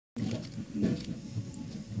We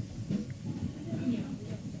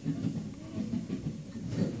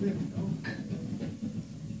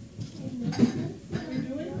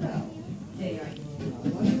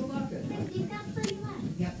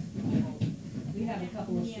have a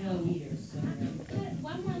couple of slow eaters, so.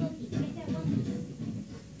 One more little piece. Make that one piece.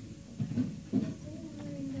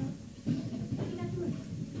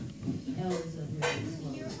 Ella's a really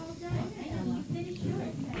slow. You're all done. I know. You finished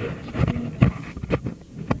yours.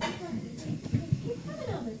 Keep coming,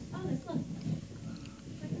 Elvis. Elvis, look.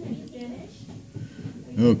 You finished?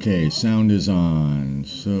 Okay, sound is on.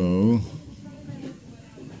 So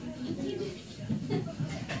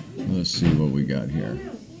let's see what we got here.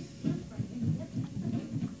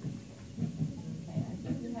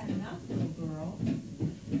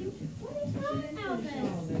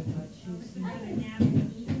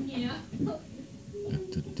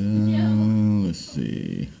 Let's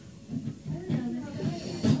see.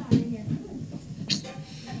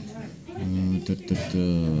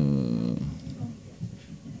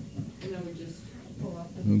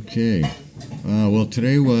 Okay. Well,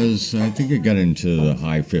 today was, I think it got into the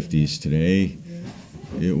high 50s today.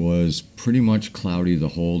 It was pretty much cloudy the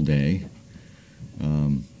whole day.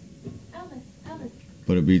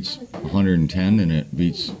 But it beats 110 and it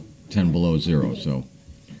beats 10 below zero, so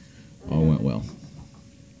all went well.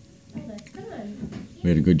 We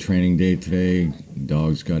had a good training day today.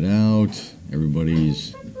 Dogs got out.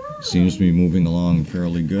 Everybody's seems to be moving along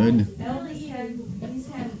fairly good.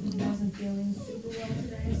 Wasn't feeling super well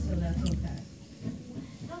today, so that's okay.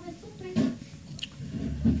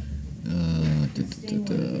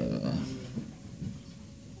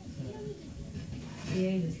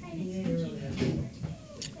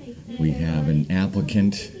 We have an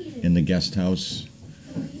applicant in the guest house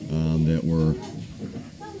that we're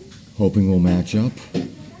hoping will match up.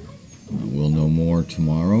 We'll know more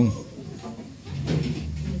tomorrow.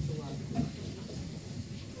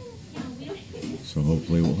 So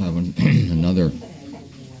hopefully we'll have another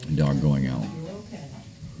dog going out.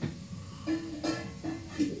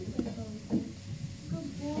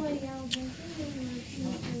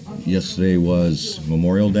 Yesterday was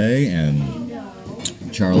Memorial Day, and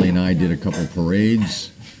Charlie and I did a couple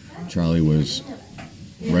parades. Charlie was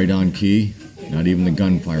right on key. Not even the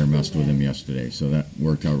gunfire messed with him yesterday, so that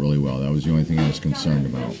worked out really well. That was the only thing I was concerned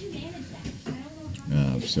about.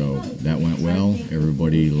 So that went well.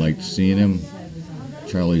 Everybody liked seeing him.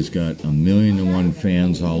 Charlie's got 1,000,001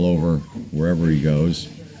 fans all over wherever he goes.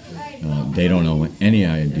 They don't know any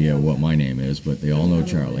idea what my name is, but they all know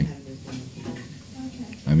Charlie.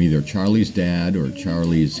 I'm either Charlie's dad or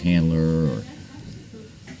Charlie's handler, or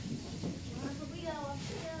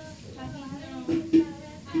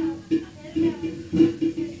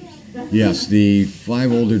yes, the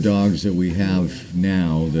 5 older dogs that we have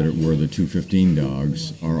now that were the 215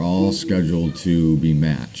 dogs are all scheduled to be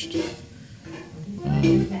matched.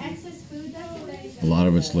 A lot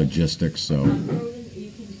of it's logistics, so.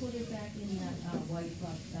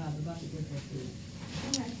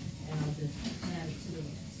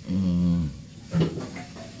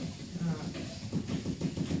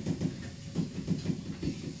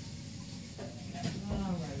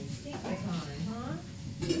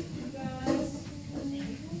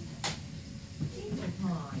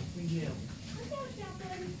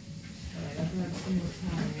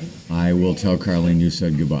 I will tell Carlene you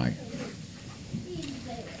said goodbye.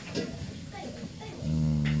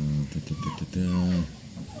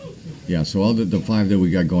 Yeah, so all the 5 that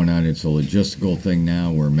we got going on, it's a logistical thing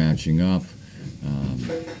now. We're matching up.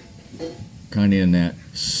 Kind of in that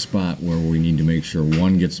spot where we need to make sure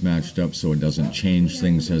one gets matched up so it doesn't change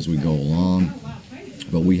things as we go along.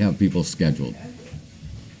 But we have people scheduled.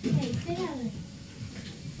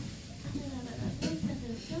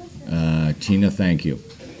 Tina, thank you.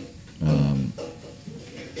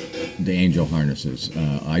 The angel harnesses.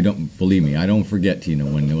 I don't, believe me, I don't forget, Tina,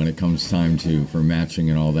 when it comes time for matching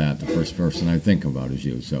and all that. The first person I think about is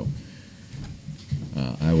you. So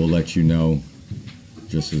I will let you know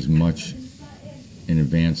just as much in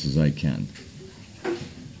advance as I can.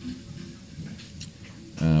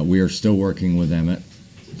 We are still working with Emmett.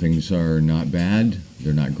 Things are not bad.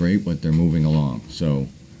 They're not great, but they're moving along. So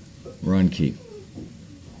we're on key.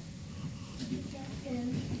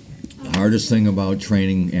 The hardest thing about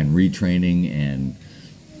training and retraining and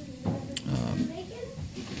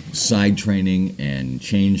side training and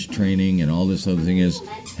change training and all this other thing is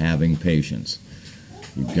having patience.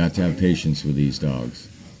 You've got to have patience with these dogs.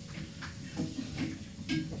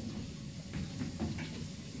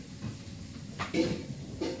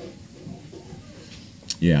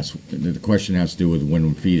 Yes, the question has to do with when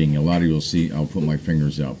I'm feeding. A lot of you will see I'll put my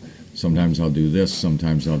fingers up. Sometimes I'll do this,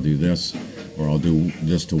 sometimes I'll do this, or I'll do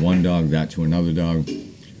this to one dog, that to another dog.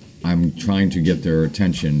 I'm trying to get their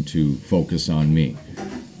attention to focus on me,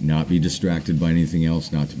 not be distracted by anything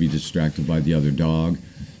else, not to be distracted by the other dog.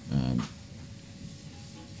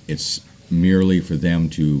 It's merely for them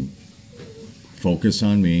to focus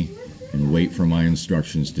on me and wait for my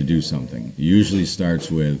instructions to do something. It usually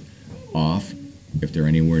starts with off, if they're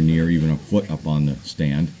anywhere near even a foot up on the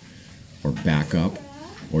stand, or back up,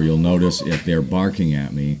 or you'll notice if they're barking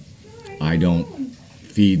at me, I don't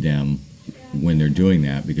feed them when they're doing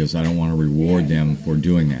that because I don't want to reward them for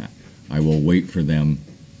doing that. I will wait for them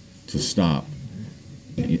to stop.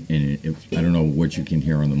 And I don't know what you can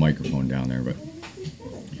hear on the microphone down there, but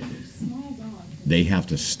they have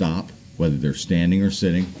to stop, whether they're standing or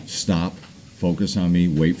sitting, stop, focus on me,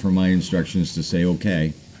 wait for my instructions to say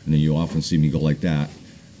okay, and then you often see me go like that.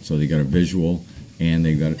 So they got a visual and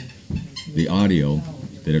they got the audio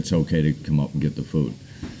that it's okay to come up and get the food.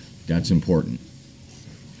 That's important.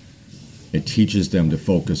 It teaches them to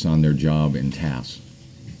focus on their job and tasks.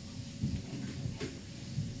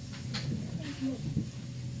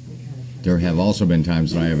 There have also been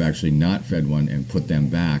times that I have actually not fed one and put them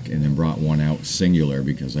back and then brought one out singular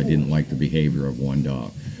because I didn't like the behavior of one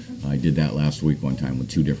dog. I did that last week one time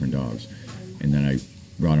with 2 different dogs. And then I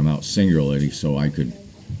brought them out singularly so I could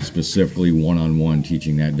specifically one-on-one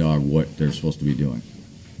teaching that dog what they're supposed to be doing.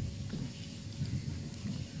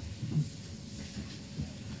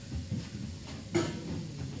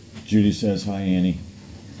 Judy says hi, Annie.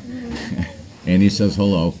 Annie says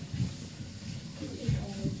hello.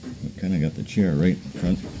 Kind of got the chair right in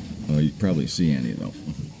front. Oh, you probably see Annie though.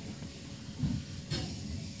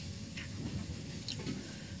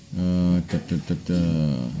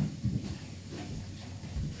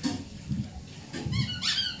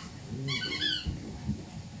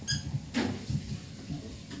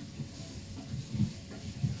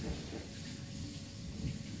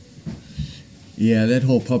 Yeah, that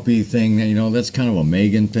whole puppy thing, you know, that's kind of a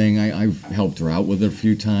Megan thing. I've helped her out with it a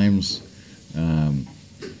few times.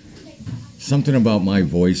 Something about my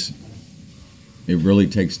voice, it really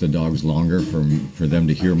takes the dogs longer for them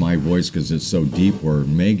to hear my voice because it's so deep, where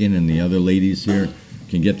Megan and the other ladies here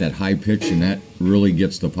can get that high pitch, and that really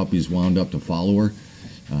gets the puppies wound up to follow her.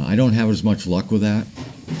 I don't have as much luck with that.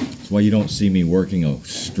 That's why you don't see me working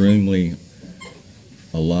extremely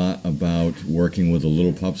a lot about working with the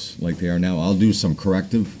little pups like they are now. I'll do some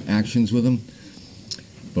corrective actions with them,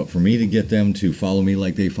 but for me to get them to follow me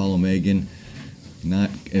like they follow Megan,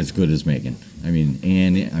 not as good as Megan.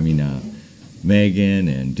 Megan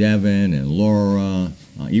and Devin and Laura,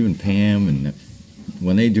 even Pam, and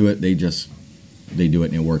when they do it, they do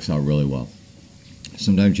it and it works out really well.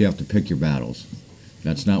 Sometimes you have to pick your battles.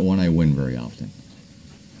 That's not one I win very often.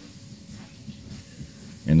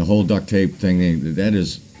 And the whole duct tape thing, that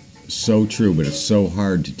is so true, but it's so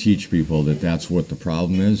hard to teach people that that's what the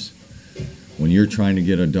problem is. When you're trying to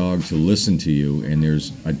get a dog to listen to you and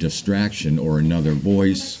there's a distraction or another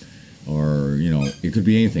voice, or, you know, it could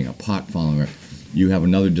be anything, a pot following, you have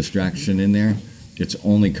another distraction in there, it's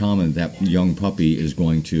only common that young puppy is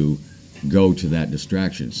going to go to that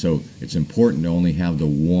distraction. So it's important to only have the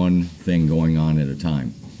one thing going on at a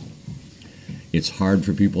time. It's hard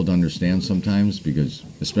for people to understand sometimes because,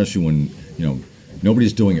 especially when, you know,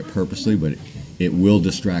 nobody's doing it purposely, but it will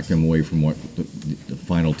distract them away from what the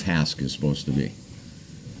final task is supposed to be.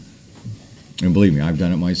 And believe me, I've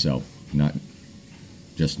done it myself. Not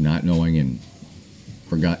knowing and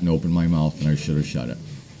forgotten to open my mouth, and I should have shut it.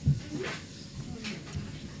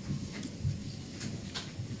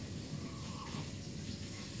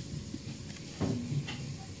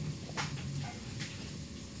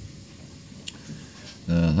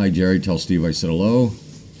 Hi, Jerry. Tell Steve I said hello.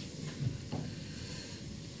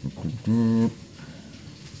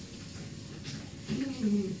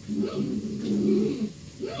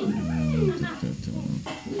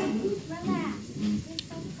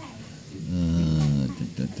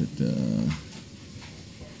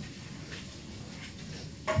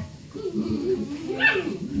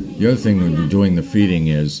 The other thing when you're doing the feeding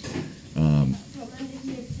is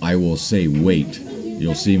I will say wait.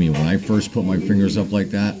 You'll see me when I first put my fingers up like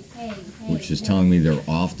that, which is telling me they're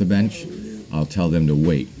off the bench, I'll tell them to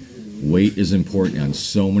wait. Wait is important on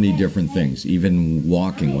so many different things. Even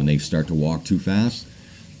walking, when they start to walk too fast,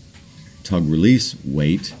 tug release,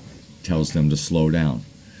 wait, tells them to slow down.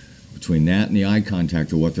 Between that and the eye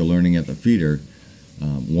contact of what they're learning at the feeder,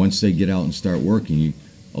 once they get out and start working,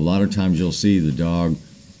 a lot of times you'll see the dog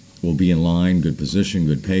will be in line, good position,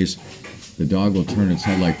 good pace. The dog will turn its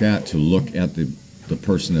head like that to look at the the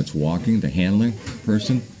person that's walking, the handling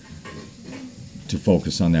person, to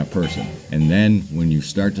focus on that person. And then when you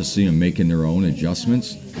start to see them making their own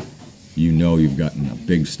adjustments, you know you've gotten a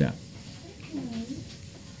big step.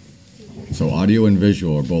 So audio and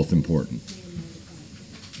visual are both important.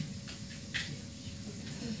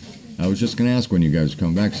 I was just going to ask when you guys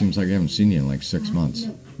come back. Seems like I haven't seen you in like 6 months.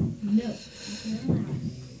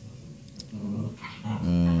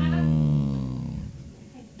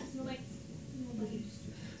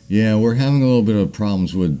 Yeah, we're having a little bit of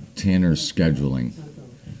problems with Tanner's scheduling.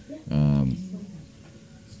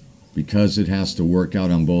 Because it has to work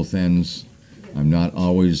out on both ends, I'm not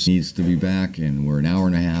always needs to be back, and we're an hour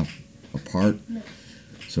and a half apart.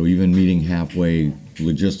 So even meeting halfway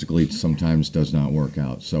logistically sometimes does not work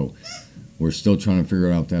out. So we're still trying to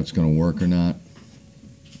figure out if that's going to work or not.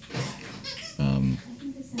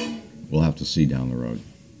 We'll have to see down the road.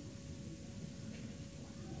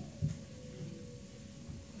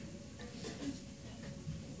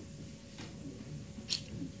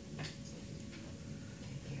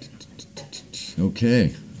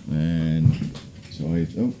 Okay, and so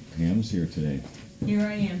Pam's here today. Here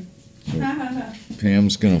I am. So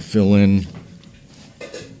Pam's gonna fill in.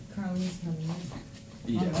 Carly's coming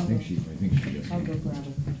in. Yeah, I think she is. I'll go grab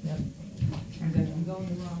her. Yep. I'm going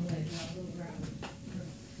the wrong way. I'll go grab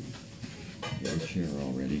her. Get a chair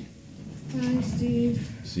already. Hi, Steve.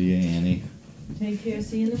 See you, Annie. Take care.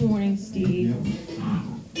 See you in the morning, Steve.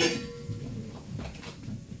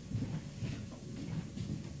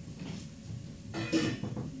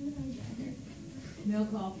 Mail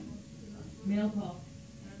call. Mail call.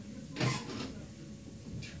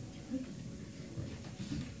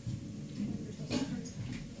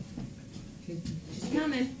 She's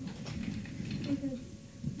coming.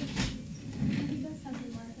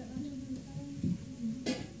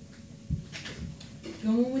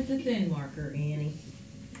 Going with the thin marker, Annie.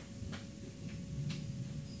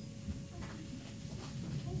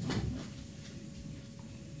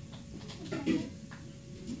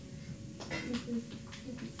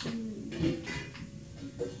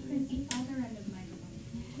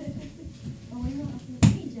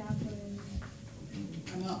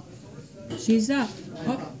 She's up.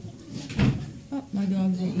 Oh. Oh, my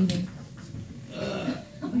dogs are eating.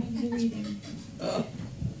 Dogs are eating.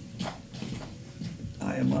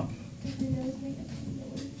 I am up.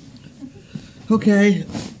 Okay,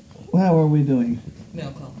 how are we doing?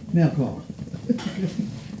 Mail call. Mail call.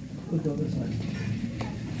 We'll go this way.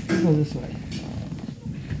 We'll go this way.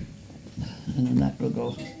 And then that will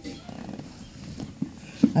go.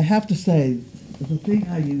 I have to say, the thing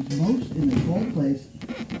I use most in this whole place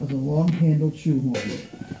was a long-handled shoehorn.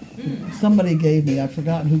 Somebody gave me, I've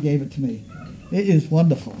forgotten who gave it to me. It is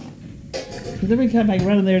wonderful. Because every time I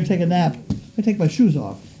run in there and take a nap, I take my shoes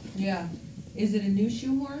off. Yeah. Is it a new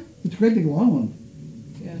shoehorn? It's a great big long one.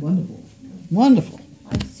 Yeah. Wonderful. Wonderful.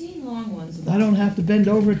 I've seen long ones. I don't have to bend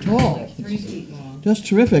over at all. Like 3 feet long. Just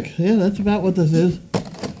terrific. Yeah, that's about what this is.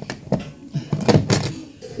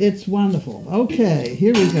 It's wonderful. Okay,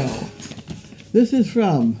 here we go. This is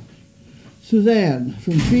from Suzanne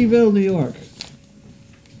from Treeville, New York.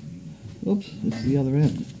 Oops, it's the other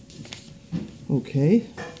end. Okay.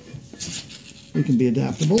 We can be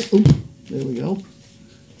adaptable. Oops, there we go.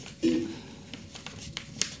 You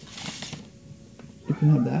can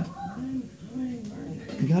have that.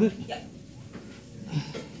 You got it? Yep.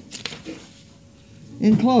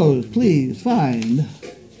 Enclosed, please find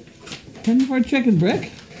penny for a chicken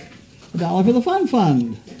brick, $1 for the fun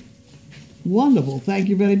fund. Wonderful. Thank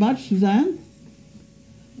you very much, Suzanne.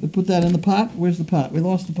 We put that in the pot. Where's the pot? We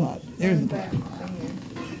lost the pot. There's the pot.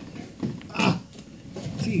 Ah,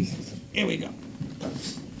 Jesus. Here we go.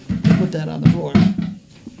 Put that on the floor.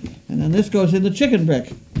 And then this goes in the chicken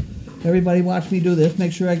brick. Everybody watch me do this.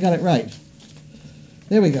 Make sure I got it right.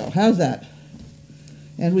 There we go. How's that?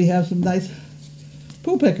 And we have some nice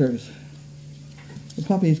poo pickers. The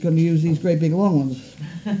puppy's going to use these great big long ones.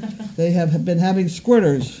 They have been having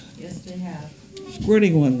squirters. Yes, they have.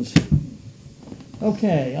 Squirting ones.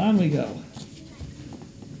 Okay, on we go.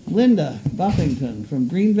 Linda Buffington from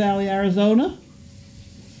Green Valley, Arizona.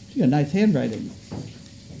 She got nice handwriting.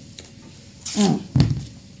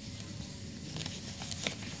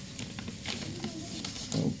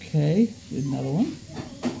 Okay, another one.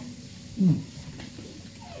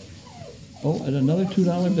 Oh, and another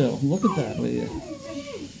 $2 bill. Look at that, will you?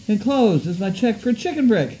 Enclosed is my check for a chicken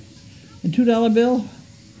brick. And $2 bill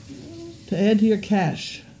to add to your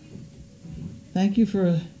cash. Thank you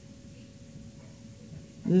for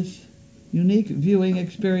this unique viewing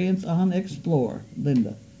experience on Explore,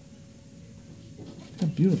 Linda.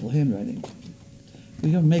 What beautiful handwriting.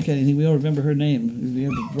 we don't make anything. We don't remember her name. We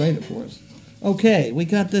have to write it for us. Okay, we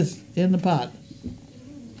got this in the pot.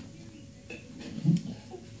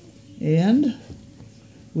 And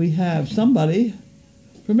we have somebody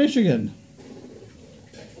from Michigan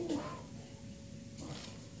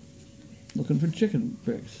looking for chicken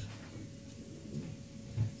bricks.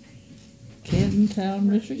 Canton,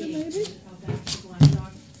 Michigan, maybe?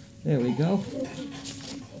 There we go.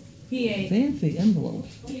 PA. Fancy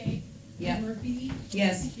envelopes. Yeah.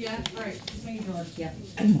 Yes. Yeah, all right. Yeah.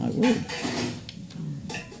 Oh, my word.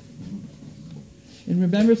 In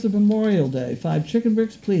remembrance of Memorial Day, 5 chicken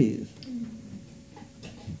bricks, please.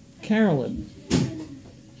 Carolyn.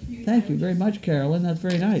 Thank you very much, Carolyn. That's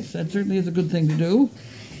very nice. That certainly is a good thing to do,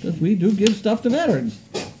 because we do give stuff to veterans.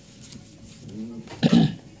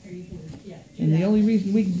 And the only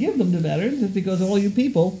reason we can give them to veterans is because all you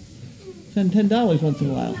people send $10 once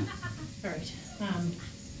in a while. All right,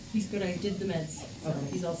 he's good, I did the meds.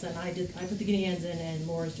 He's all set, I put the guinea hens in and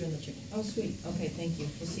Laura's doing the chicken. Oh, sweet. Okay, thank you.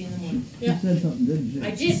 We'll see you in the morning. You said something, didn't you?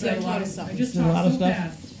 I did, but a lot of stuff. I just A lot talked of so stuff?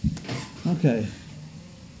 fast. Okay.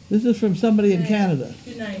 This is from somebody in Canada.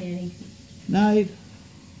 Good night, Annie. Night.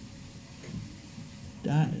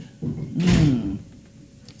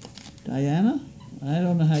 Diana? I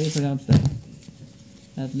don't know how you pronounce that.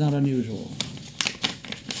 That's not unusual.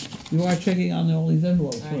 You are checking on all these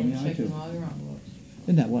envelopes for I me, am aren't checking you? all your envelopes.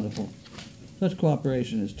 Isn't that wonderful? Such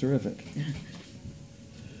cooperation is terrific.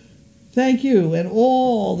 Thank you, and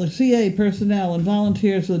all the CA personnel and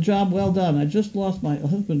volunteers for the job well done. I just lost my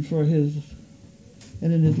husband for his,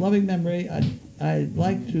 and in his loving memory, I'd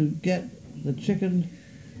like to get the chicken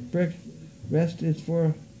brick. Rest is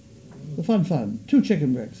for the fun. 2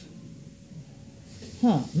 chicken bricks.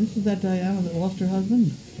 Huh, this is that Diana that lost her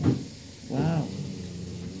husband? Wow.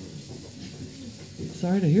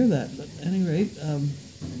 Sorry to hear that, but at any rate,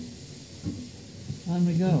 on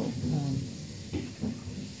we go.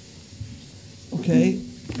 Okay,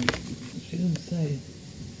 she didn't say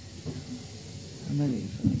how many,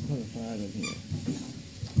 so I put a 5 in here.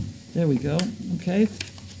 There we go, okay.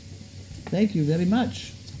 Thank you very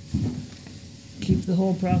much. Keep the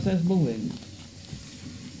whole process moving.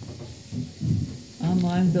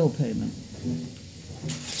 Online bill payment.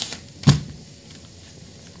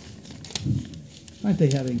 Aren't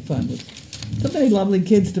they having fun with so many lovely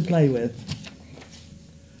kids to play with?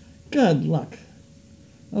 Good luck.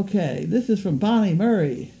 Okay, this is from Bonnie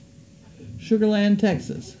Murray, Sugarland,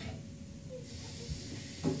 Texas.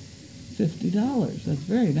 $50. That's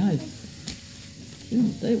very nice. She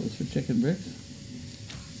didn't say it was for chicken bricks.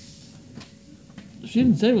 She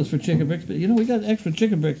didn't say it was for chicken bricks, but you know, we got extra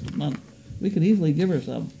chicken bricks this month. We could easily give her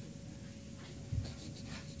some.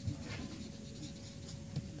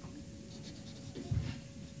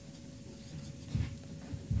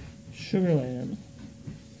 Sugarland.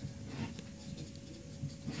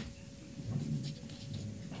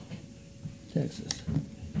 Texas.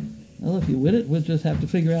 Well, if you win it, we'll just have to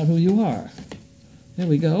figure out who you are. There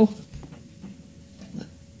we go.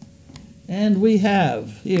 And we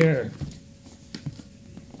have here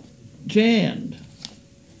Jan.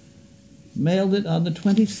 Mailed it on the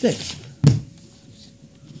 26th.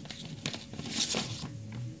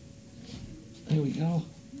 There we go.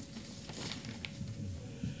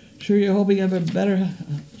 Sure hope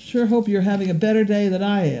you're having a better day than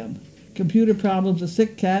I am. Computer problems, a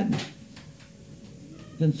sick cat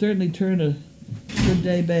can certainly turn a good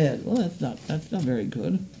day bad. Well, that's not very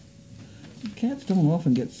good. Cats don't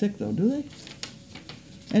often get sick though, do they?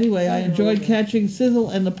 Anyway, I enjoyed catching Sizzle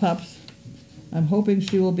and the pups. I'm hoping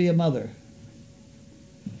she will be a mother,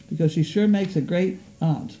 because she sure makes a great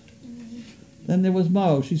aunt. Then there was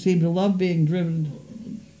Mo. She seemed to love being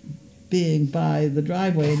by the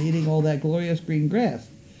driveway and eating all that glorious green grass.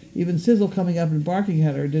 Even Sizzle coming up and barking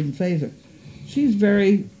at her didn't faze her. She's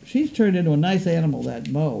turned into a nice animal, that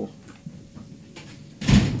Mo.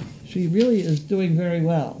 She really is doing very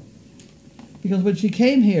well. Because when she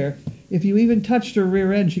came here, if you even touched her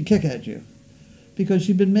rear end, she'd kick at you, because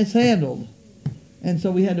she'd been mishandled. And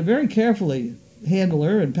so we had to very carefully handle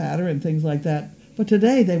her and pat her and things like that. But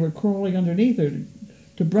today they were crawling underneath her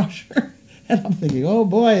to brush her. And I'm thinking, oh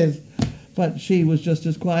boy. But she was just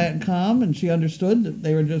as quiet and calm, and she understood that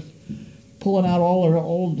they were just pulling out all her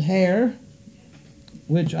old hair,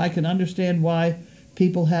 which I can understand why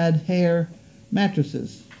people had hair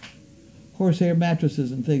mattresses, horsehair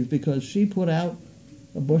mattresses and things, because she put out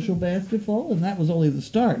a bushel basket full, and that was only the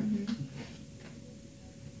start.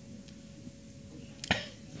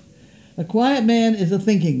 A quiet man is a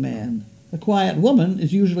thinking man. A quiet woman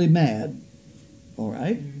is usually mad. All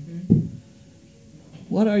right?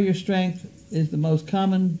 What are your strengths is the most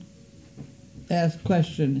common asked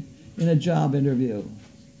question in a job interview?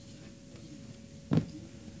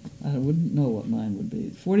 I wouldn't know what mine would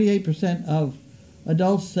be. 48% of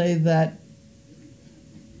adults say that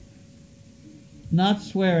not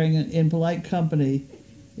swearing in polite company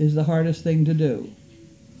is the hardest thing to do.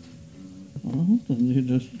 Well, then you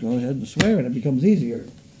just go ahead and swear and it becomes easier.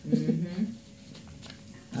 Mm-hmm.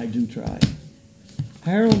 I do try.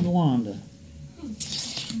 Harold and Wanda.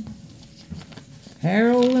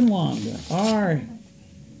 Harold and Wanda are,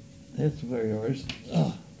 that's for yours.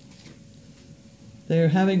 Ugh. They're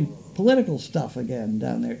having political stuff again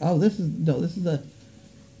down there. Oh, this is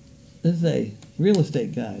a real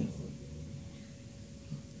estate guy.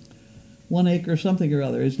 1 acre something or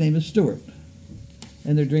other. His name is Stuart.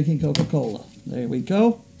 And they're drinking Coca-Cola. There we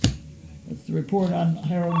go. That's the report on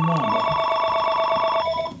Harold and Wanda.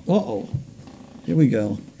 Uh-oh. Here we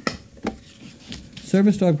go.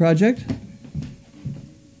 Service dog project.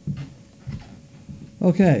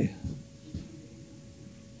 Okay.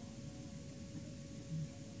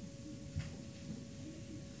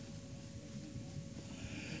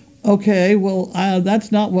 Okay, well,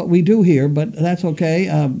 that's not what we do here, but that's okay.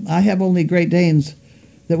 I have only Great Danes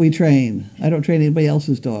that we train. I don't train anybody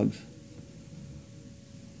else's dogs.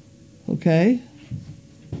 Okay?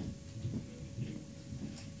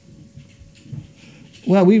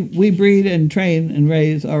 Well, we breed and train and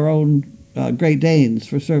raise our own Great Danes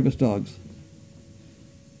for service dogs.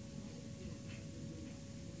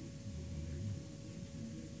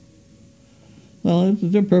 Well,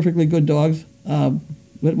 they're perfectly good dogs.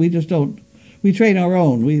 But we just don't. We train our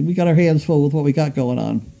own. We got our hands full with what we got going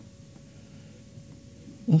on.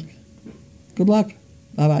 Okay. Good luck.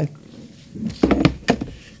 Bye-bye.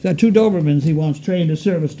 He's got 2 Dobermans he wants trained as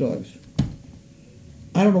service dogs.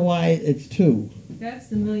 I don't know why it's 2. That's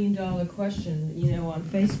the $1 million question, you know, on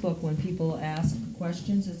Facebook when people ask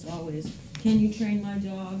questions, it's always, can you train my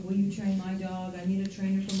dog? Will you train my dog? I need a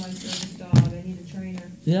trainer for my service dog. I need a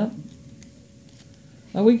trainer. Yep.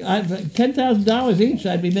 $10,000 each,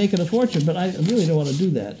 I'd be making a fortune, but I really don't want to do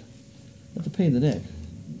that. That's a pain in the neck.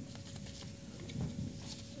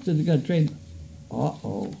 So you got to train.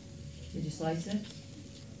 Uh-oh. Did you slice it?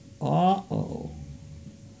 Uh-oh.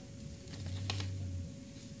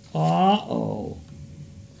 Uh-oh.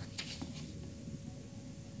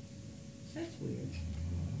 That's weird.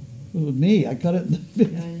 It was me. I cut it. Yeah,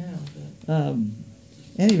 I know. But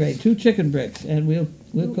Any rate, 2 chicken bricks, and we'll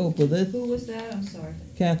cope with it. who was that? I'm sorry.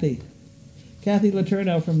 Kathy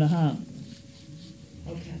Laterno from Nahant.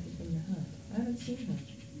 Oh, Kathy from the Hunt. I haven't seen her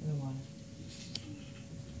in a while.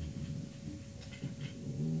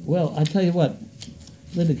 Well, I tell you what,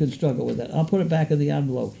 Linda can struggle with that. I'll put it back in the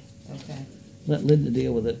envelope. Okay. Let Linda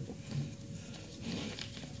deal with it.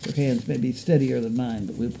 Her hands may be steadier than mine,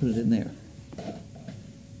 but we'll put it in there.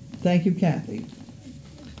 Thank you, Kathy.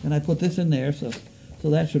 And I put this in there, so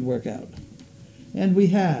that should work out. And we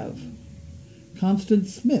have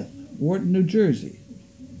Constance Smith, Wharton, New Jersey.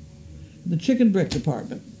 The chicken brick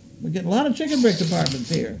department. We're getting a lot of chicken brick departments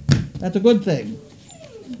here. That's a good thing.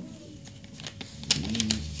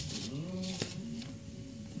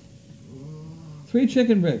 Three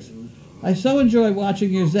chicken bricks. I so enjoy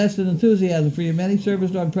watching your zest and enthusiasm for your many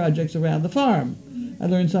service dog projects around the farm. I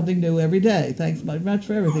learn something new every day. Thanks very much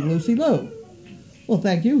for everything, Lucy Lou. Well,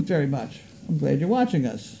 thank you very much. I'm glad you're watching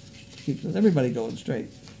us. Keeps everybody going straight.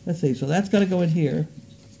 Let's see, so that's got to go in here.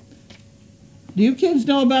 Do you kids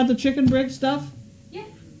know about the chicken brick stuff? Yeah.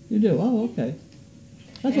 You do? Oh, okay.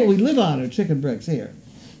 That's what we live on, are chicken bricks here.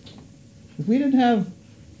 If we didn't have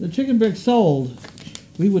the chicken bricks sold,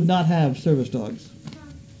 we would not have service dogs.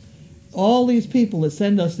 All these people that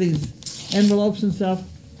send us these envelopes and stuff,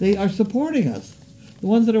 they are supporting us. The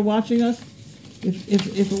ones that are watching us,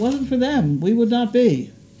 if it wasn't for them, we would not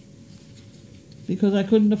be. Because I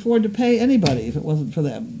couldn't afford to pay anybody if it wasn't for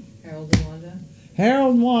them. Harold and Wanda?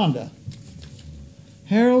 Harold and Wanda.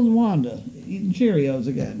 Harold and Wanda, eating Cheerios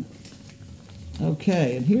again.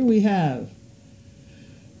 Okay, and here we have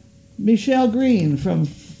Michelle Green from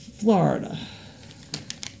Florida.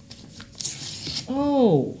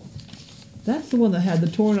 Oh, that's the one that had the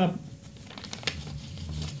torn up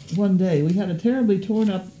one day. We had a terribly torn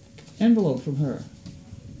up envelope from her.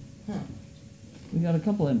 Huh. We got a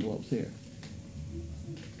couple envelopes here.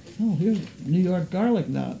 Oh, here's New York garlic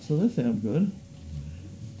knots, so this sounds good.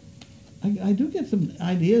 I do get some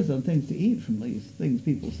ideas on things to eat from these things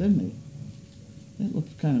people send me. That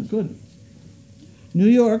looks kind of good. New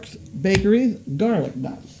York's Bakery's garlic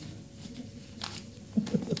knots.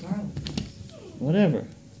 Garlic. Whatever.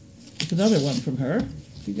 It's another one from her.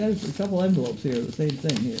 You got a couple envelopes here, the same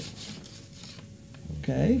thing here.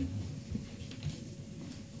 Okay.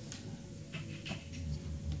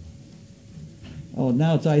 Oh,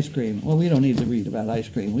 now it's ice cream. Well, we don't need to read about ice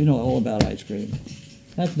cream. We know all about ice cream.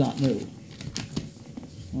 That's not new.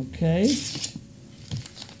 Okay.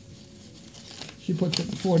 She puts it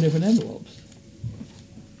in 4 different envelopes.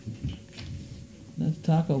 That's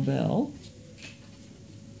Taco Bell.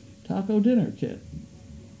 Taco dinner kit.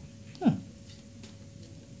 Huh.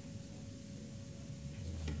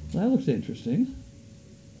 That looks interesting.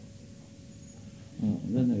 Oh,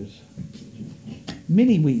 and then there's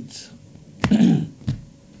mini wheats.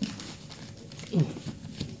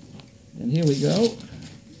 And here we go.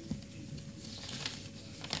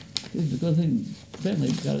 It's a good thing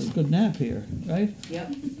Bentley got a good nap here, right?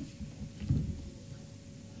 Yep.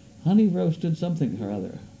 Honey roasted something or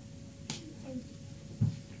other.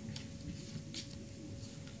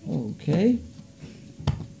 Okay.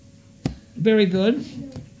 Very good.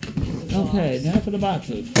 Okay, now for the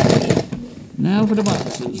boxes. Now for the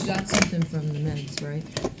boxes. You got something from the meds, right?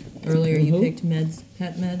 Earlier you Mhm. picked meds,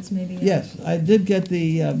 pet meds maybe? Yes, I did get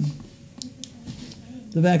the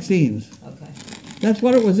vaccines. Okay. That's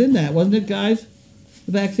what it was in that, wasn't it, guys?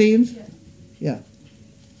 The vaccines? Yeah.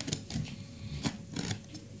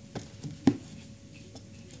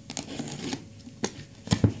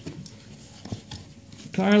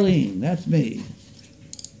 Carlene, that's me.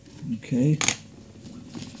 Okay.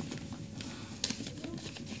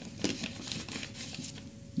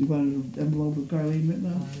 You want an envelope with Carlene written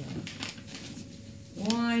on?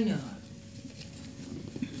 Why not?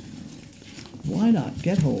 Why not?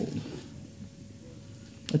 Get hold.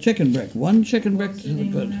 A chicken brick. 1 chicken brick What's is the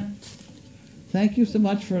name good. of that? Thank you so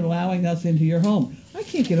much for allowing us into your home. I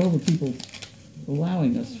can't get over people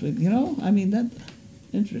allowing us, you know? I mean, that's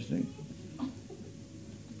interesting.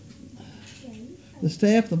 The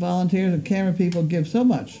staff, the volunteers, and camera people give so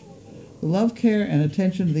much. The love, care, and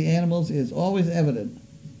attention to the animals is always evident.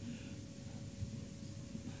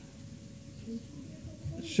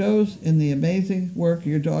 It shows in the amazing work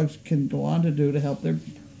your dogs can go on to do to help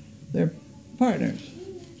their partners.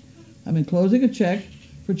 I'm enclosing a check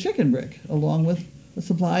for Chicken Brick, along with a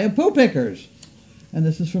supply of poo pickers. And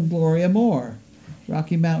this is from Gloria Moore,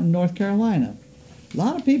 Rocky Mountain, North Carolina. A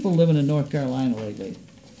lot of people living in North Carolina lately,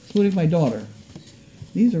 including my daughter.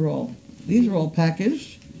 These are all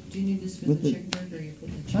packaged. Do you need this for With the the- chicken brick or you put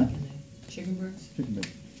the Huh? chicken in? Chicken bricks? Chicken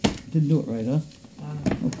Brick. Didn't do it right, huh? Wow.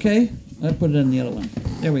 Okay, I put it in the other one.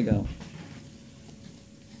 There we go.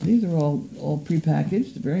 These are all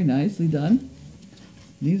prepackaged, very nicely done.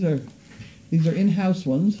 These are in-house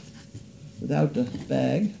ones without the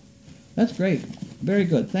bag. That's great. Very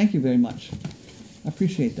good. Thank you very much. I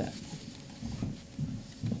appreciate that.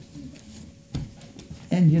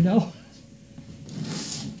 And you know,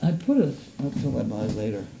 I'll tell them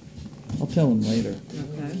later. I'll tell them later.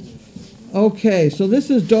 Okay. Okay, so this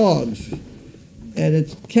is dogs, and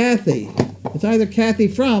it's Kathy. It's either Kathy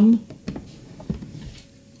from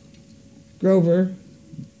Grover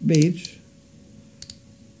Beach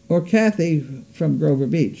or Kathy from Grover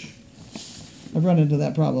Beach. I've run into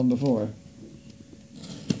that problem before.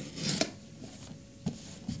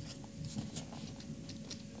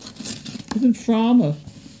 Isn't Fromm a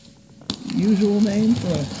usual name for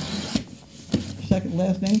a second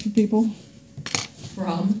last name for people?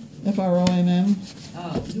 From? F-R-O-M-M?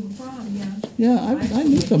 Oh, you were from, yeah. Yeah, I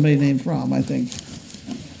knew somebody named Fromm, I think. I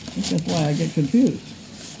think that's why I get confused.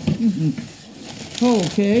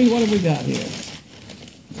 Okay, what have we got here?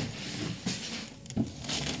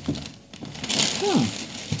 Huh.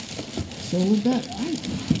 So with that,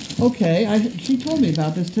 she told me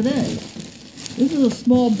about this today. This is a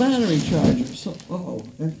small battery charger. So,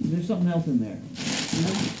 there's something else in there.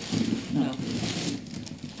 No.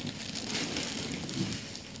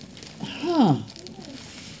 Huh.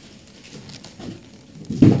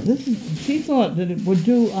 She thought that it would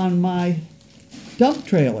do on my dump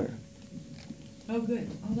trailer. Oh, good.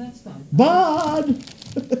 Oh, that's fun. Bud!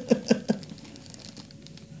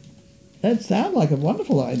 That sounds like a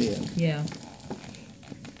wonderful idea. Yeah.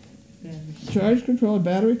 Charge control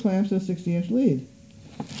battery clamps and a 60-inch lead.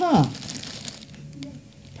 Huh.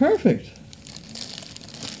 Perfect.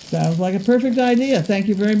 Sounds like a perfect idea. Thank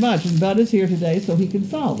you very much. And Bud is here today so he can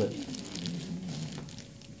solve it.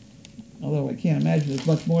 Although I can't imagine it's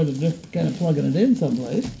much more than just kind of plugging it in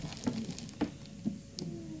someplace.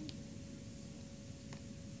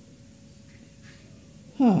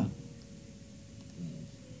 Huh.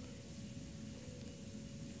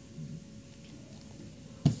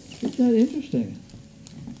 Isn't that interesting?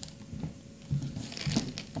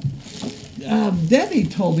 Debbie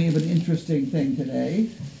told me of an interesting thing today.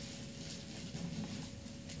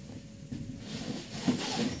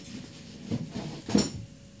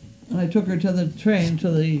 And I took her to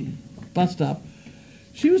the bus stop.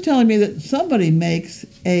 She was telling me that somebody makes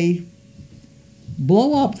a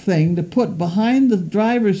blow-up thing to put behind the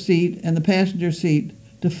driver's seat and the passenger seat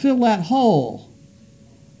to fill that hole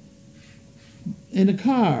in a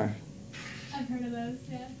car. I've heard of those,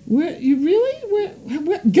 yeah. Where you really?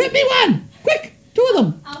 Where, get me one! Quick! 2 of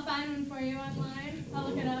them! I'll find one for you online. I'll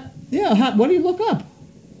look it up. Yeah, what do you look up?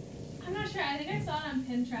 I'm not sure. I think I saw it on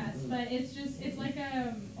Pinterest, but it's like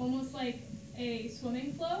almost like a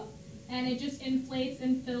swimming float, and it just inflates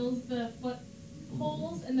and fills the foot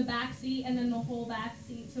holes in the back seat and then the whole back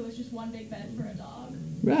seat, so it's just one big bed for a dog.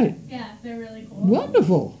 Right. Yeah, they're really cool.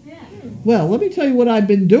 Wonderful. Yeah. Well, let me tell you what I've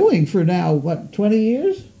been doing for now, 20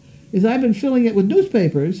 years? Is I've been filling it with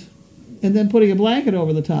newspapers and then putting a blanket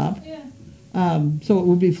over the top Yeah. so it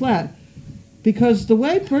would be flat. Because the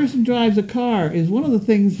way a person drives a car is one of the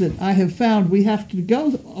things that I have found we have to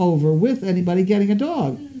go over with anybody getting a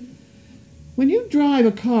dog. When you drive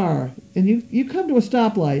a car and you come to a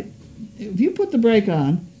stoplight, if you put the brake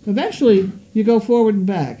on, eventually you go forward and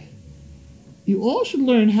back. You all should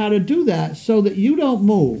learn how to do that so that you don't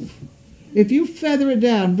move. If you feather it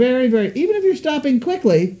down very, very, even if you're stopping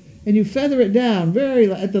quickly and you feather it down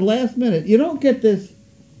very at the last minute, you don't get this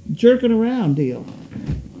jerking around deal.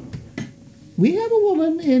 We have a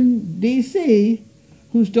woman in D.C.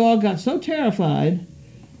 whose dog got so terrified,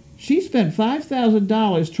 she spent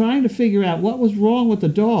 $5,000 trying to figure out what was wrong with the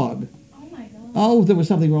dog. Oh my god. Oh, there was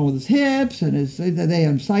something wrong with his hips, and they had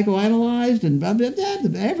him psychoanalyzed and blah, blah, blah,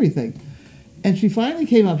 blah, everything. And she finally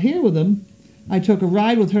came up here with him. I took a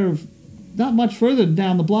ride with her not much further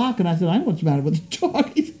down the block, and I said, I know what's the matter with the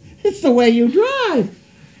dog. It's the way you drive.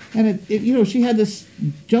 And she had this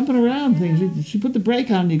jumping around thing. She put the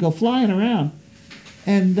brake on and you go flying around.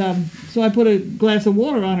 And so I put a glass of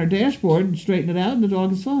water on her dashboard and straightened it out, and the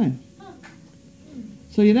dog is fine.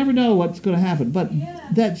 So you never know what's going to happen. But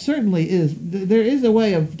that certainly is, there is a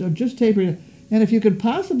way of just tapering it. And if you could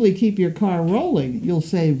possibly keep your car rolling, you'll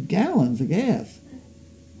save gallons of gas.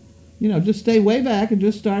 Just stay way back and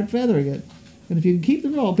just start feathering it. And if you can keep the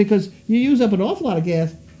roll, because you use up an awful lot of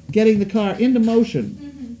gas getting the car into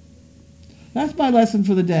motion. That's my lesson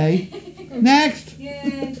for the day. Next.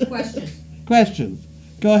 Yay, questions. Questions.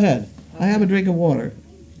 Go ahead. I have a drink of water.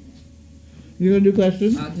 You going to do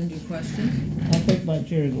questions? I'm going to do questions. I'll take my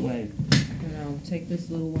chairs away. And I'll take this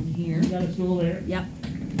little one here. You got a stool there? Yep.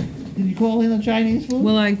 Did you call in the Chinese food?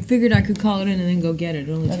 Well, I figured I could call it in and then go get it.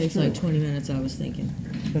 It only That's takes true. like 20 minutes, I was thinking.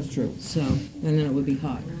 That's true. So, and then it would be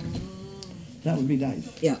hot. That would be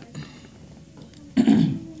nice. Yeah.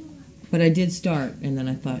 But I did start, and then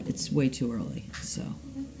I thought it's way too early, so.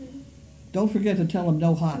 Don't forget to tell them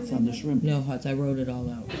no hots on the shrimp. No hots, I wrote it all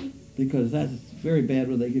out. Because that's very bad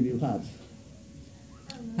when they give you hots.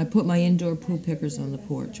 I put my indoor poo pickers on the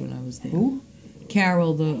porch when I was there. Who?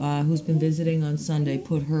 Carol, who's been visiting on Sunday,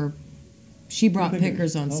 she brought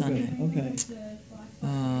pickers on Okay, Sunday. Okay.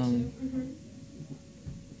 Um,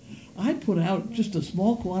 I put out just a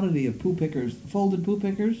small quantity of poo pickers, folded poo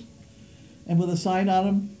pickers, and with a sign on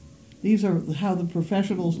them. These are how the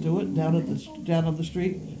professionals do it down on the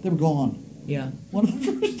street. They were gone. yeah, One of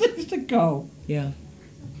the first things to go. yeah.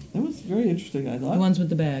 That was very interesting, I thought. The ones with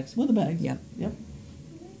the bags. With the bags. Yep. Yep.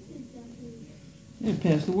 They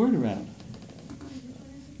passed the word around.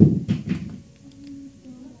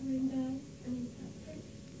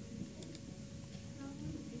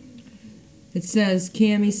 It says,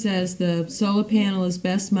 Cammie says, the solar panel is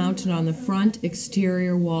best mounted on the front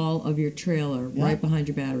exterior wall of your trailer, Yeah. right behind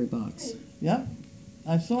your battery box. Yep.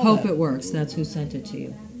 I saw Hope that. it works. That's who sent it to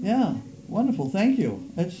you. Yeah. Wonderful. Thank you.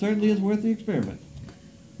 It certainly is worth the experiment.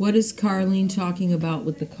 What is Carlene talking about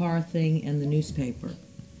with the car thing and the newspaper?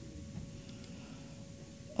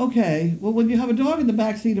 Okay. Well, when you have a dog in the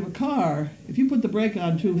back seat of a car, if you put the brake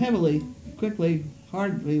on too heavily, quickly,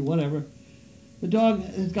 hardly, whatever, the dog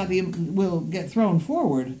will get thrown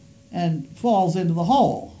forward and falls into the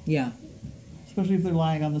hole, Yeah. especially if they're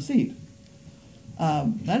lying on the seat.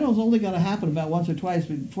 That is only going to happen about once or twice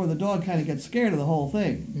before the dog kind of gets scared of the whole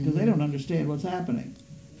thing because they don't understand what's happening.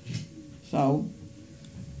 So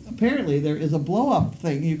apparently there is a blow-up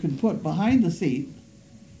thing you can put behind the seat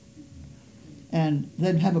and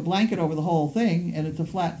then have a blanket over the whole thing, and it's a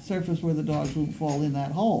flat surface where the dogs won't fall in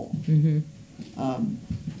that hole. Mm-hmm.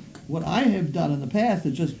 What I have done in the past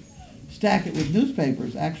is just stack it with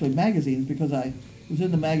newspapers, actually magazines, because I was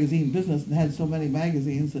in the magazine business and had so many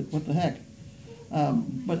magazines that what the heck.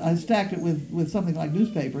 But I stacked it with something like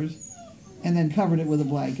newspapers and then covered it with a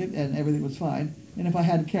blanket, and everything was fine. And if I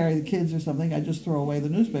had to carry the kids or something, I'd just throw away the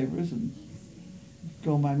newspapers and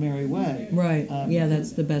go my merry way. Right. Yeah,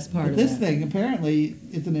 that's the best part But of this that. thing, apparently,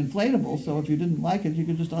 it's an inflatable, so if you didn't like it, you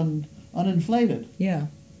could just Uninflated. Yeah.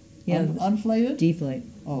 Yeah. Unflated? Deflate.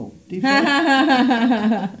 Oh,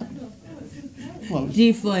 deflate? Close.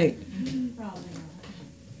 Deflate.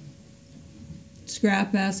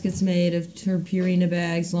 Scrap baskets made of Purina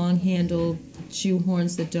bags, long-handled shoe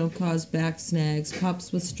horns that don't cause back snags,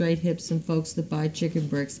 pups with straight hips, and folks that buy chicken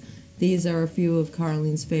bricks. These are a few of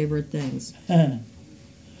Carlene's favorite things.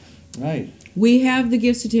 Right. We have the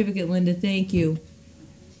gift certificate, Linda. Thank you.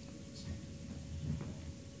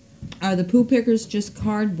 Are the poo pickers just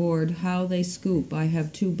cardboard? How they scoop? I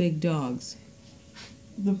have 2 big dogs.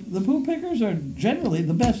 The poo pickers are generally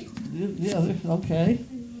the best. Yeah, okay.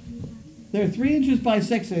 They're 3 inches by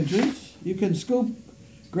 6 inches. You can scoop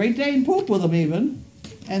Great Dane poop with them even,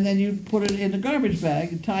 and then you put it in a garbage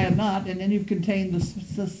bag and tie a knot, and then you contain the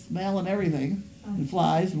smell and everything, and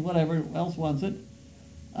flies and whatever else wants it,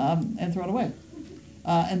 and throw it away.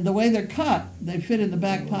 And the way they're cut, they fit in the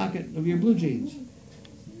back pocket of your blue jeans.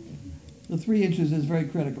 The 3 inches is very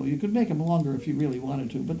critical. You could make them longer if you really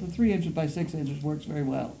wanted to, but the 3 inches by 6 inches works very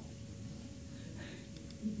well.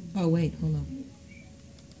 Oh, wait, hold on.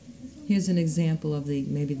 Here's an example of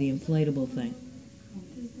maybe the inflatable thing.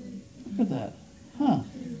 Look at that. Huh.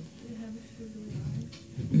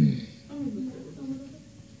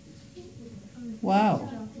 Wow.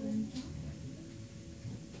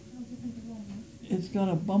 It's got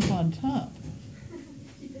a bump on top.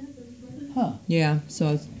 Huh. Yeah,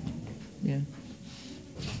 so, yeah.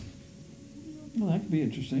 Well, that could be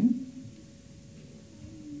interesting.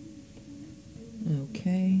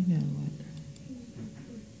 Okay, now what?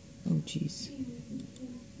 Oh, jeez.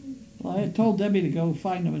 Well, I had told Debbie to go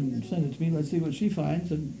find them and send it to me. Let's see what she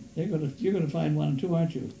finds, and you're gonna find one too,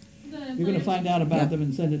 aren't you? You're gonna find out about them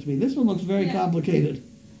and send it to me. This one looks very complicated.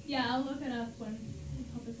 Yeah, I'll look it up when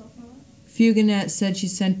help us out. Fuganet said she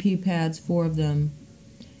sent pee pads, 4 of them,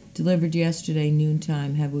 delivered yesterday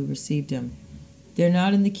noontime. Have we received them? They're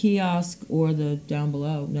not in the kiosk or the down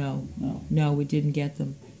below. No. No, we didn't get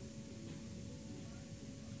them.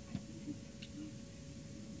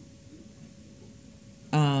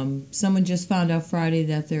 Someone just found out Friday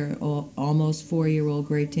that their almost 4-year-old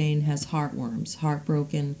Great Dane has heartworms.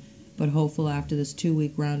 Heartbroken, but hopeful after this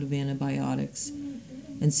 2-week round of antibiotics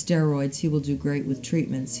and steroids. He will do great with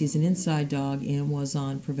treatments. He's an inside dog and was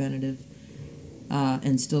on preventative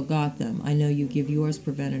and still got them. I know you give yours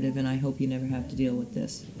preventative, and I hope you never have to deal with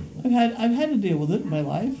this. I've had to deal with it in my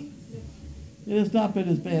life. It has not been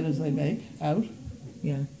as bad as they make out.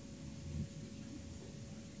 Yeah.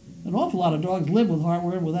 An awful lot of dogs live with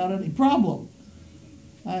heartworm without any problem.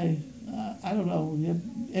 I don't know. You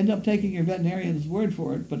end up taking your veterinarian's word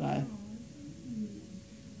for it, but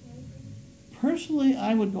personally,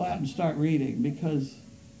 I would go out and start reading, because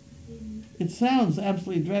it sounds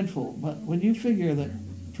absolutely dreadful, but when you figure that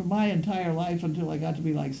for my entire life until I got to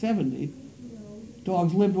be like 70,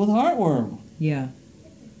 dogs lived with heartworm. Yeah.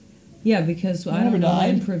 Yeah, because They I never don't know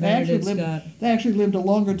when died. preventative's got... They actually lived a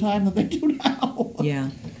longer time than they do now.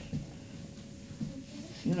 Yeah.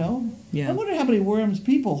 You know? Yeah. I wonder how many worms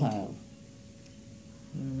people have.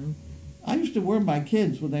 I don't know. I used to worm my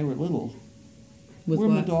kids when they were little. With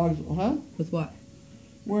worm what? the dogs. Huh? With what?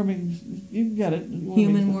 Worming. You can get it.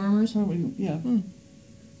 Human wormers? Yeah.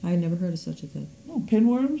 I never heard of such a thing. Oh,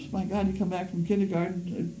 pinworms? My God, you come back from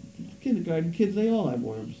kindergarten. Kindergarten kids, they all have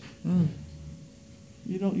worms. Oh.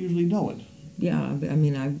 You don't usually know it. Yeah, I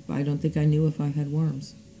mean, I don't think I knew if I had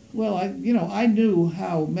worms. Well, I knew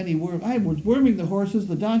how many worms. I was worming the horses,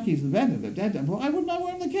 the donkeys, the venom at that time. Well, I would not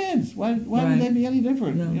worm the kids. Why Right. would they be any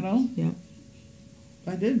different? No. You know. Yeah.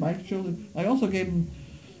 I did. My children. I also gave them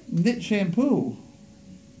knit shampoo.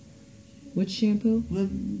 Which shampoo?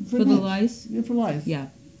 For the knits. lice? Yeah, for lice. Yeah.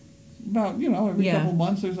 About every Yeah. couple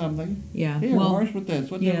months or something. Yeah. Here, well, wash with this.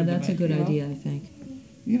 What yeah, difference that's it a make, good you know? idea, I think.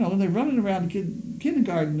 You know, when they're running around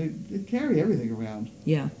kindergarten, they carry everything around.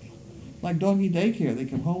 Yeah. Like doggy daycare, they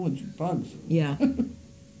come home with bugs. Yeah.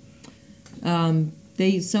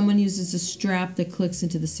 Someone uses a strap that clicks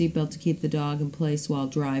into the seatbelt to keep the dog in place while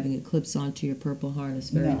driving. It clips onto your purple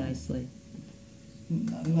harness very nicely.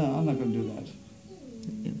 No, I'm not going to do that.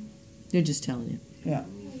 Yeah. They're just telling you. Yeah.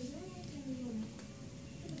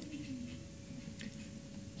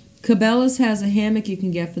 Cabela's has a hammock you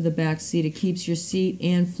can get for the back seat. It keeps your seat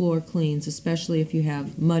and floor cleans, especially if you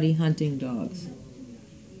have muddy hunting dogs.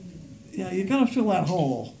 Yeah, you got to fill that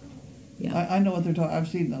hole. Yeah. I know what they're talking. I've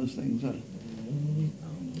seen those things.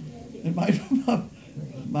 And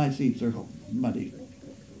my seats are muddy.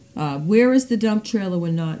 Where is the dump trailer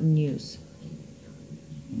when not in use?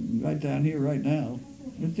 Right down here, right now.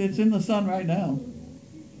 It's in the sun right now.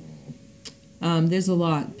 There's a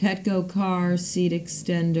lot. Petco car, seat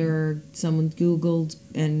extender, someone Googled,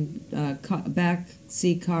 and back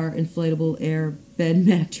seat car, inflatable air bed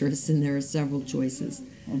mattress, and there are several choices.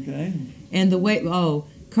 Okay. And the weight, oh,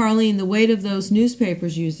 Carlene, the weight of those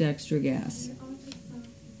newspapers used extra gas.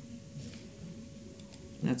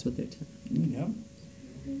 That's what they're telling. Yep.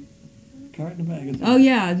 Carton of magazines. Oh,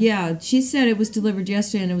 yeah. She said it was delivered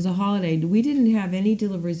yesterday and it was a holiday. We didn't have any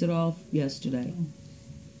deliveries at all yesterday.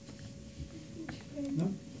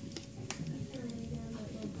 Nope.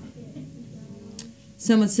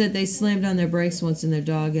 Someone said they slammed on their brakes once and their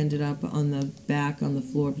dog ended up on the back on the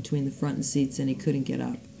floor between the front and seats and he couldn't get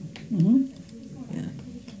up. Mm-hmm. Yeah.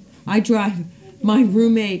 I drive, my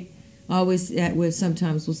roommate always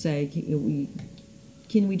sometimes will say,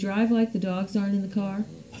 can we drive like the dogs aren't in the car?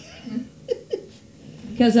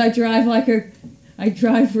 Because I drive I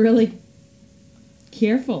drive really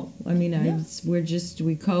careful. I mean,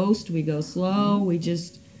 we coast, we go slow,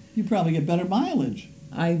 You probably get better mileage.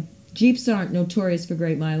 Jeeps aren't notorious for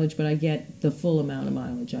great mileage, but I get the full amount of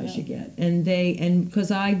mileage I should get. And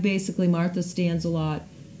because Martha stands a lot,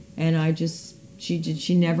 and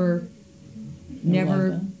she never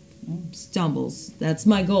stumbles. That's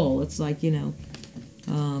my goal. It's like,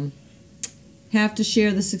 have to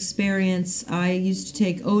share this experience. I used to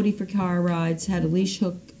take Odie for car rides, had a leash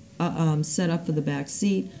hook set up for the back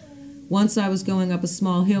seat. Once I was going up a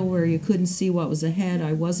small hill where you couldn't see what was ahead.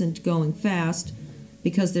 I wasn't going fast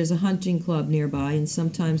because there's a hunting club nearby and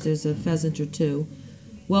sometimes there's a pheasant or two.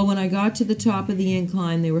 Well, when I got to the top of the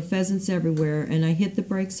incline, there were pheasants everywhere, and I hit the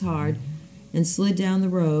brakes hard and slid down the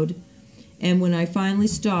road. And when I finally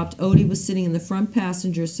stopped, Odie was sitting in the front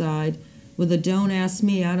passenger side with a "don't ask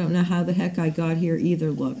me, I don't know how the heck I got here either"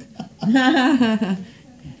 look.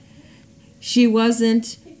 She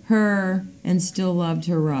wasn't her and still loved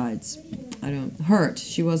her rides.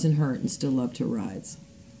 She wasn't hurt and still loved her rides.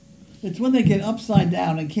 It's when they get upside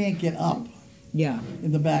down and can't get up Yeah.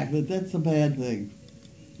 in the back that's a bad thing.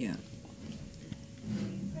 Yeah.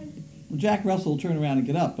 Well, Jack Russell will turn around and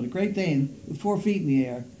get up, but a Great Dane with 4 feet in the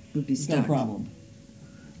air Would be has got a stuck. problem.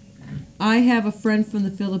 I have a friend from the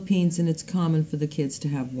Philippines, and it's common for the kids to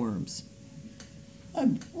have worms.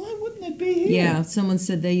 Why wouldn't it be here? Yeah, someone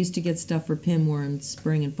said they used to get stuff for pinworms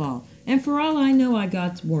spring and fall. And for all I know, I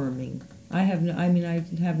got worming. I have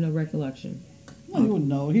no recollection. Well, you wouldn't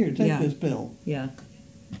know. Here, take Yeah. this pill. Yeah.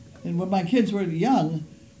 And when my kids were young,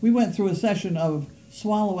 we went through a session of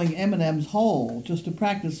swallowing M&Ms whole just to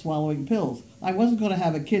practice swallowing pills. I wasn't going to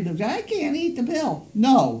have a kid that was, I can't eat the pill.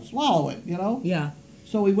 No, swallow it, Yeah.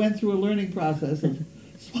 So we went through a learning process of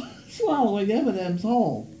swallowing M&Ms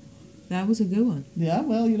whole. That was a good one. Yeah,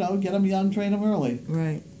 well, get them young, train them early.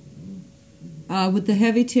 Right. With the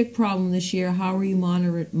heavy tick problem this year, how are you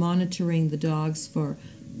monitoring the dogs for...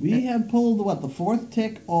 We have pulled, the 4th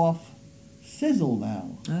tick off Sizzle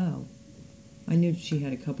now. Oh. I knew she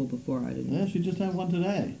had a couple before. I didn't. Yeah, she just had one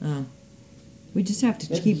today. Oh. We just have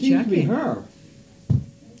to It keep seems to be checking. her.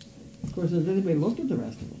 Of course, has anybody looked at the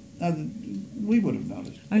rest of them? We would have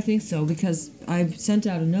noticed. I think so, because I've sent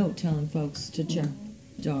out a note telling folks to check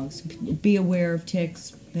dogs. Be aware of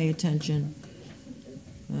ticks, pay attention.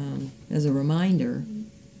 As a reminder.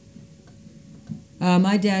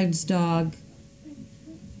 My dad's dog,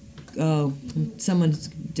 someone's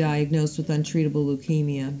diagnosed with untreatable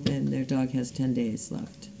leukemia, and their dog has 10 days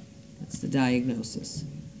left. That's the diagnosis.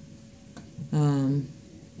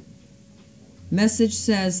 Message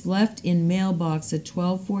says left in mailbox at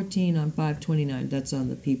 12:14 on 5/29. That's on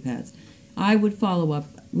the P-pads. I would follow up.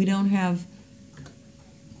 We don't have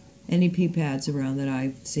any P-pads around that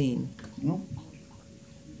I've seen. Nope.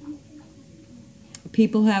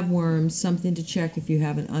 People have worms. Something to check if you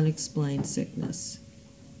have an unexplained sickness.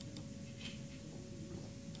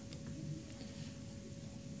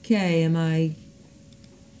 Okay,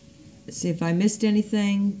 see if I missed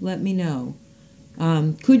anything, let me know.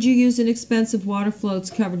 Could you use inexpensive water floats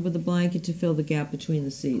covered with a blanket to fill the gap between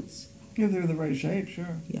the seats? If they're the right shape,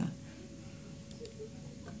 sure. Yeah.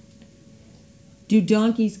 Do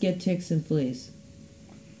donkeys get ticks and fleas?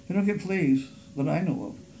 They don't get fleas that I know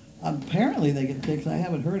of. Apparently they get ticks. I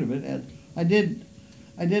haven't heard of it. And I did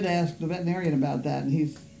ask the veterinarian about that, and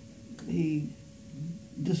he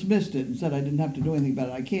dismissed it and said I didn't have to do anything about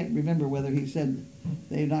it. I can't remember whether he said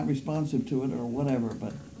they're not responsive to it or whatever,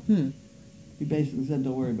 but he basically said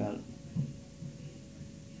don't worry about it.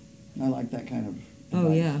 I like that kind of advice.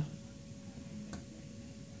 Oh, yeah.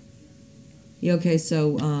 Yeah, okay,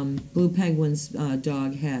 so Blue Penguin's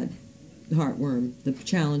dog had heartworm. The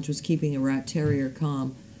challenge was keeping a rat terrier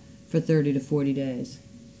calm for 30 to 40 days.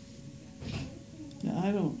 Yeah,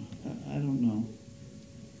 I don't know.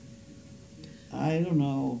 I don't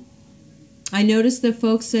know. I noticed that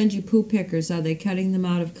folks send you poo pickers. Are they cutting them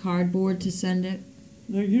out of cardboard to send it?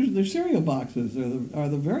 Their cereal boxes are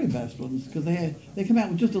the very best ones because they come out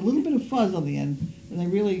with just a little bit of fuzz on the end, and they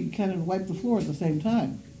really kind of wipe the floor at the same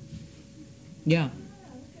time. Yeah.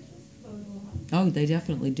 Oh, they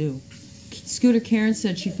definitely do. Scooter Karen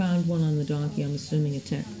said she found one on the donkey. I'm assuming a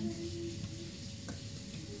tick.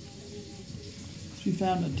 She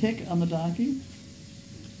found a tick on the donkey.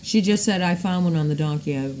 She just said, I found one on the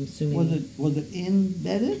donkey. I'm assuming. Was it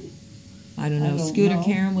embedded? I don't know. I don't Scooter know.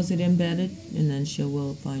 Karen, was it embedded? And then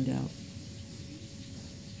we'll find out.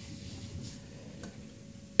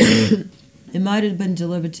 It might have been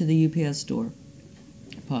delivered to the UPS store.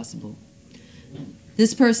 Possible.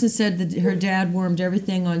 This person said that her dad wormed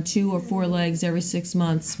everything on 2 or 4 legs every 6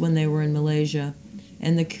 months when they were in Malaysia.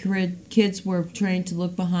 And the kids were trained to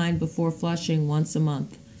look behind before flushing once a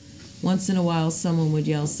month. Once in a while, someone would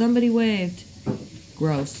yell, "Somebody waved."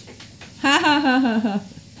 Gross. Ha ha ha ha ha.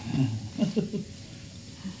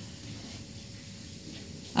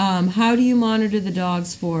 How do you monitor the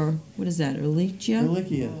dogs for, what is that, Ehrlichia?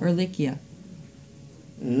 Ehrlichia. Ehrlichia.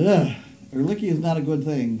 Ugh. Ehrlichia is not a good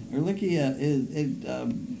thing. Ehrlichia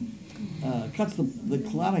cuts the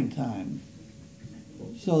clotting time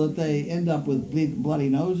so that they end up with bloody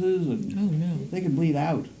noses and Oh, no. they can bleed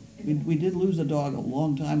out. We did lose a dog a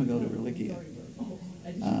long time ago to Ehrlichia.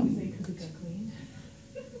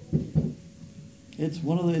 It's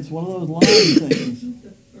one of those lying things.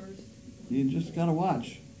 You just gotta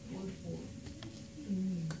watch.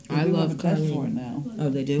 I do love have a test Carlene. for it now. Oh,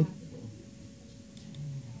 they do?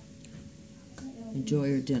 Enjoy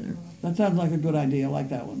your dinner. That sounds like a good idea. I like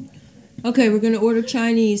that one. Okay, we're going to order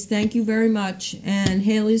Chinese. Thank you very much. And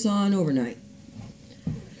Haley's on overnight.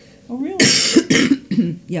 Oh, really?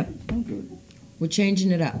 Yep. Oh, good. We're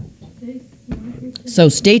changing it up. So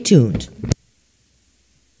stay tuned.